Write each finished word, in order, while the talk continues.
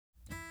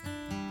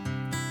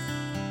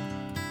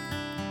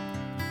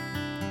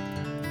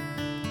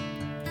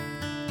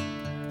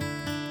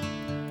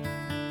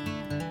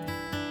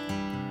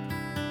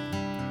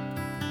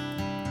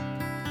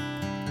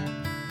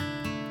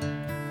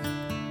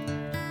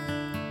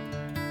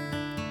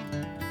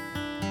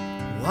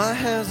Why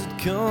has it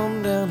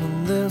come down to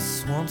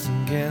this once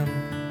again?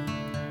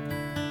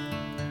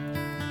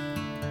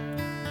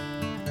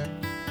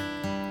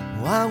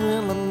 Why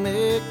will I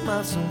make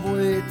myself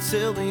wait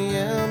till the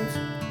end?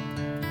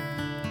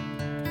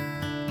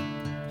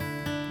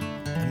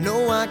 I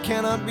know I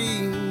cannot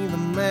be the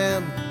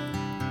man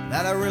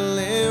that I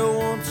really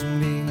want to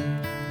be,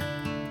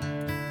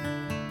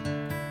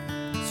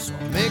 so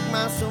I'll make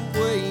myself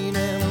wait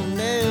and I'll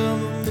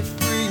never be free.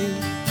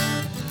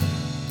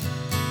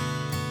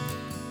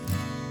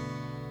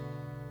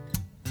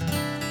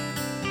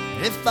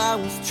 If I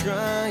was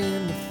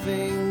trying to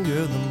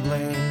finger the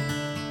blame,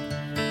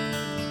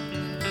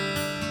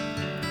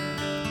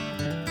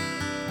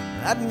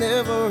 I'd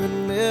never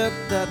admit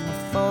that my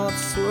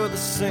thoughts were the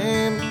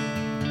same.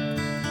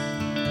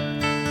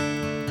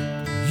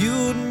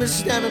 You'd be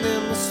standing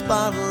in the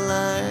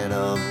spotlight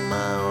of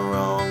my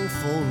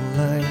wrongful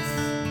life.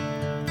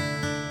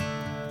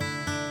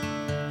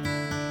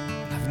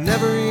 I've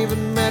never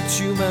even met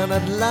you, but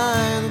I'd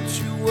lie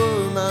that you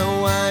were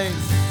my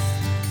wife.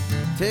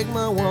 Take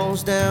my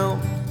walls down,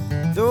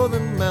 throw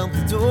them out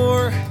the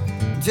door.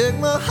 Take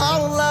my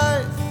hollow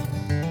life,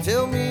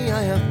 tell me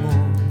I have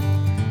more.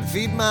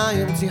 Feed my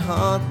empty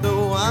heart,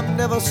 though I've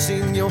never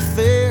seen your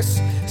face.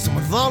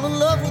 Someone fall in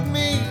love with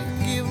me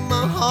and give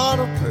my heart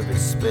a perfect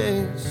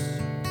space.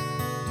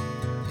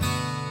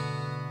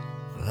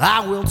 Well, I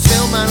will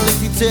tell my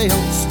leafy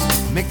tales,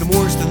 make them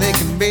worse than they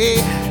can be,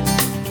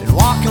 and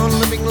walk on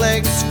living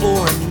legs,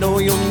 for I know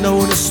you'll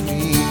notice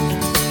me.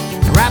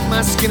 Wrap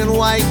my skin in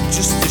white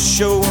just to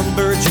show a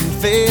virgin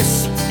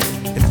face,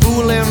 and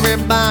fool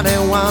everybody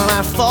while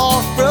I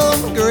fall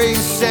from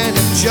grace. And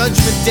if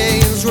judgment day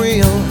is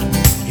real,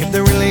 if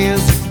there really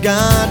is a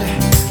God,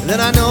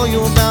 then I know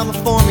you'll bow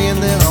before me,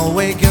 and then I'll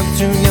wake up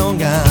to your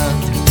God.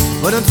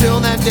 But until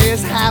that day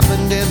has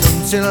happened, and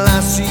until I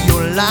see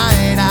your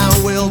light, I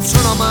will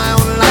turn on my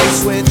own light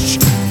switch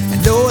and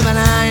know that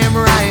I am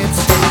right.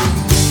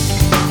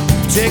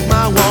 Take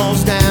my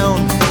walls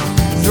down,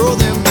 throw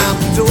them out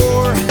the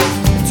door.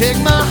 Take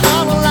my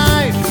hollow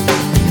life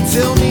and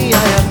tell me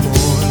I have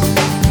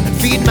more. And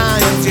feed my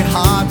empty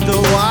heart,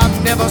 though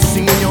I've never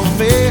seen your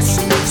face.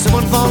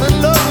 Someone fall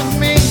in love with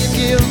me and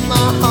give my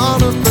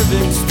heart a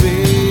perfect space.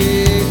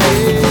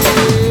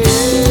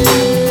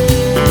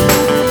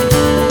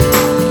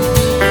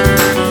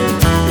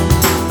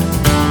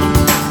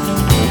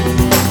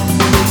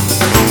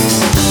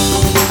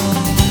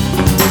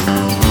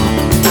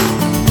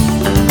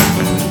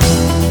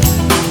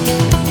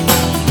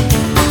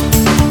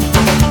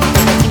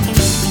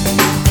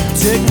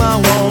 Take my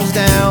walls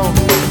down,